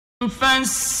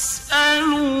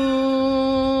فاسألوا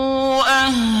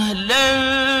أهل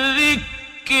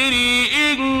الذكر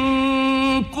إن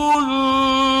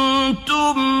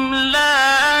كنتم لا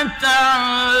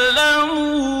تعلمون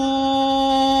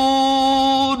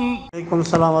ওয়ালাইকুম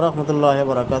আসসালাম ওয়া রাহমাতুল্লাহি ওয়া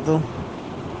বারাকাতুহু।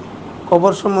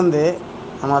 কবর সম্বন্ধে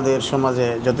আমাদের সমাজে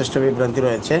যথেষ্ট বিভ্রান্তি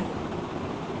রয়েছে।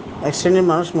 এক শ্রেণীর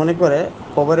মানুষ মনে করে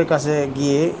কবরের কাছে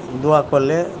গিয়ে দোয়া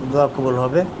করলে দোয়া কবুল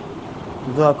হবে,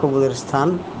 দোয়া কবুলের স্থান।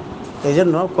 এই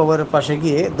জন্য কবরের পাশে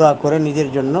গিয়ে দোয়া করে নিজের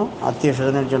জন্য, আত্মীয়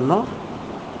স্বজনের জন্য,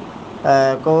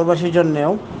 কবরবাসীর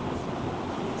জন্যেও।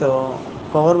 তো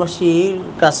কবরবাসীর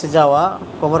কাছে যাওয়া,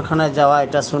 কবরখানায় যাওয়া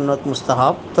এটা সুন্নত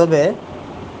মুস্তাহাব। তবে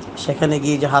সেখানে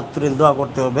গিয়ে যে হাত তুলে দোয়া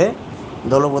করতে হবে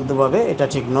দলবদ্ধভাবে, এটা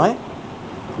ঠিক নয়।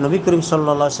 নবী করিম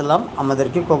সাল্লাল্লাহু আলাইহি সাল্লাম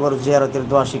আমাদেরকে কবর জিয়ারতের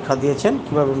দোয়া শিক্ষা দিয়েছেন,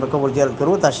 কীভাবে আমরা কবর জিয়ারত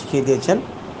করবো তা শিখিয়ে দিয়েছেন।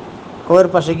 কবরের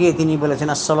পাশে গিয়ে তিনি বলেছেন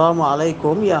আসসালামু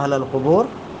আলাইকুম ইয়া আহলাল কবর,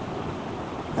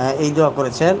 এই দোয়া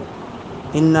করেছেন।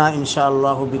 ইন্না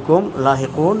ইনশাআল্লাহু বিকুম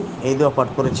লাহিকুন, এই দোয়া পাঠ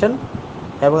করেছেন।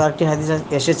 এবং আরেকটি হাদিস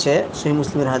এসেছে সহিহ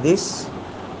মুসলিমের হাদিস,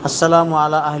 আসসালামু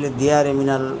আলা আহলি দিয়ারি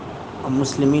মিনাল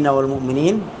মুসলিমিন ওয়াল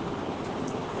মুমিনিন,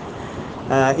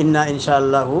 ইন্না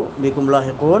ইনশাআল্লাহু বিকুম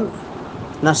লাহিকুন,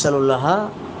 নাসআলুল্লাহ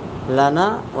লানা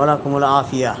ওয়া লাকুমুল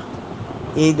আফিয়া,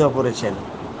 এই দোয়া করেছেন।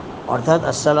 অর্থাৎ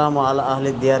আসসালামু আলা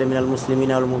আহলি দিয়ারি মিনাল মুসলিমিন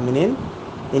ওয়াল মুমিনিন,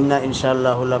 ইন্না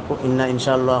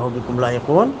ইনশাআল্লাহু বিকুম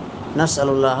লাহিকুন,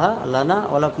 নাসআলুল্লাহ লানা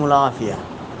ওয়া লাকুমুল আফিয়া।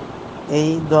 এই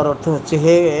দোয়ার অর্থ হচ্ছে,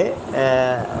 হে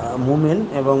মুমিন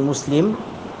এবং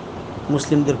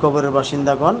মুসলিমদের কবরের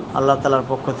বাসিন্দাগণ, আল্লাহ তাআলার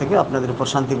পক্ষ থেকে আপনাদের উপর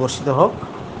শান্তি বর্ষিত হোক।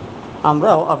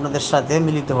 আমরাও আপনাদের সাথে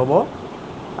মিলিত হব,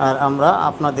 আর আমরা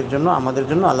আপনাদের জন্য, আমাদের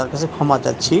জন্য আল্লাহর কাছে ক্ষমা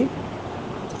চাচ্ছি।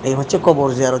 এই হচ্ছে কবর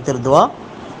জিয়ারতের দোয়া।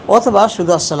 অথবা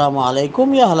শুধু আসসালামু আলাইকুম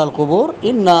ইয়া আহলাল কবর,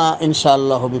 ইন্না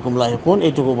ইনশাআল্লাহু বিকুম লাহিকুন,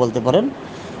 এইটুকু বলতে পারেন।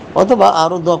 অথবা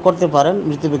আরও দোয়া করতে পারেন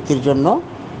মৃত ব্যক্তির জন্য,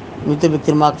 মৃত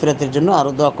ব্যক্তির মাগফিরাতের জন্য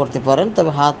আরও দোয়া করতে পারেন।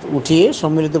 তবে হাত উঠিয়ে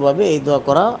সম্মিলিতভাবে এই দোয়া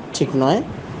করা ঠিক নয়।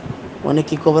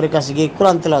 অনেকে কবরের কাছে গিয়ে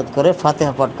কোরআন তেলাওয়াত করে,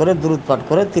 ফাতিহা পাঠ করে, দুরূদ পাঠ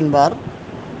করে, 3 বার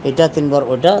এটা 3 বার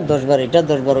ওটা, 10 বার এটা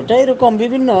 10 বার ওটা, এরকম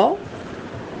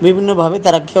বিভিন্নভাবে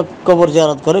তারা কবর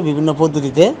জিয়ারত করে। বিভিন্ন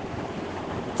পদ্ধতিতে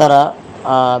তারা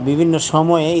বিভিন্ন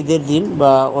সময়ে, ঈদের দিন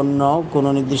বা অন্য কোনো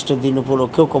নির্দিষ্ট দিন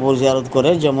উপলক্ষেও কবর জিয়ারত করে,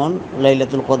 যেমন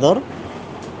লাইলাতুল কদর,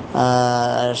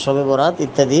 শবে বরাত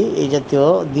ইত্যাদি। এই জাতীয়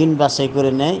দিন বাছাই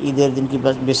করে নেয়, ঈদের দিন কি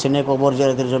বেছে নেয় কবর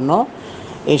জিয়ারতের জন্য।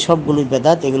 এই সবগুলোই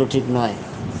বেদাত, এগুলো ঠিক নয়।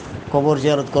 কবর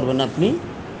জিয়ারত করবেন আপনি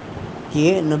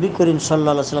গিয়ে নবী করিম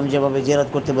সাল্লাল্লাহু আলাইহি সাল্লাম যেভাবে জিয়ারত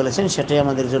করতে বলেছেন সেটাই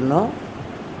আমাদের জন্য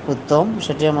উত্তম,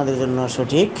 সেটাই আমাদের জন্য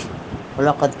সঠিক।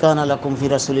 লাকাদ কানা লাকুম ফি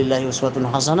রাসূলিল্লাহি উসওয়াতুন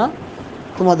হাসানাহ,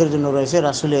 তোমাদের জন্য রয়েছে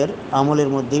রাসূলের আমলের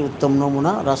মধ্যেই উত্তম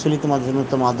নমুনা, রাসূলই তোমাদের জন্য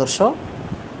উত্তম আদর্শ,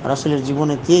 রাসূলের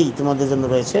জীবনেতেই তোমাদের জন্য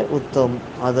রয়েছে উত্তম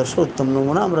আদর্শ, উত্তম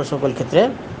নমুনা। আমরা সকল ক্ষেত্রে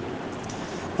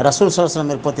রাসূল সাল্লাল্লাহু আলাইহি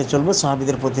ওয়াসাল্লামের পথে চলবো,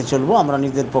 সাহাবীদের পথে চলবো। আমরা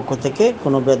নিজেদের পক্ষ থেকে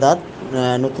কোনো বেদাত,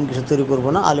 নতুন কিছু তৈরি করব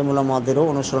না, আলেম উলামাদেরও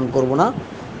অনুসরণ করব না।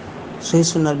 সহিহ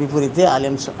সুন্নাহর বিপরীতে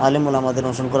আলেম উলামাদের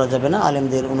অনুসরণ করা যাবে না,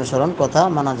 আলেমদের অনুসরণ কথা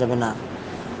মানা যাবে না।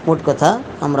 মোট কথা,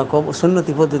 আমরা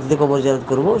সুন্নতি পদ্ধতিতে কবর জিয়ারত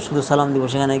করব, শুধু সালাম দিব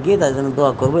সেখানে গিয়ে, তার জন্য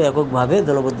দোয়া করব, এককভাবে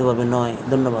দলবদ্ধভাবে নয়।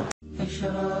 ধন্যবাদ।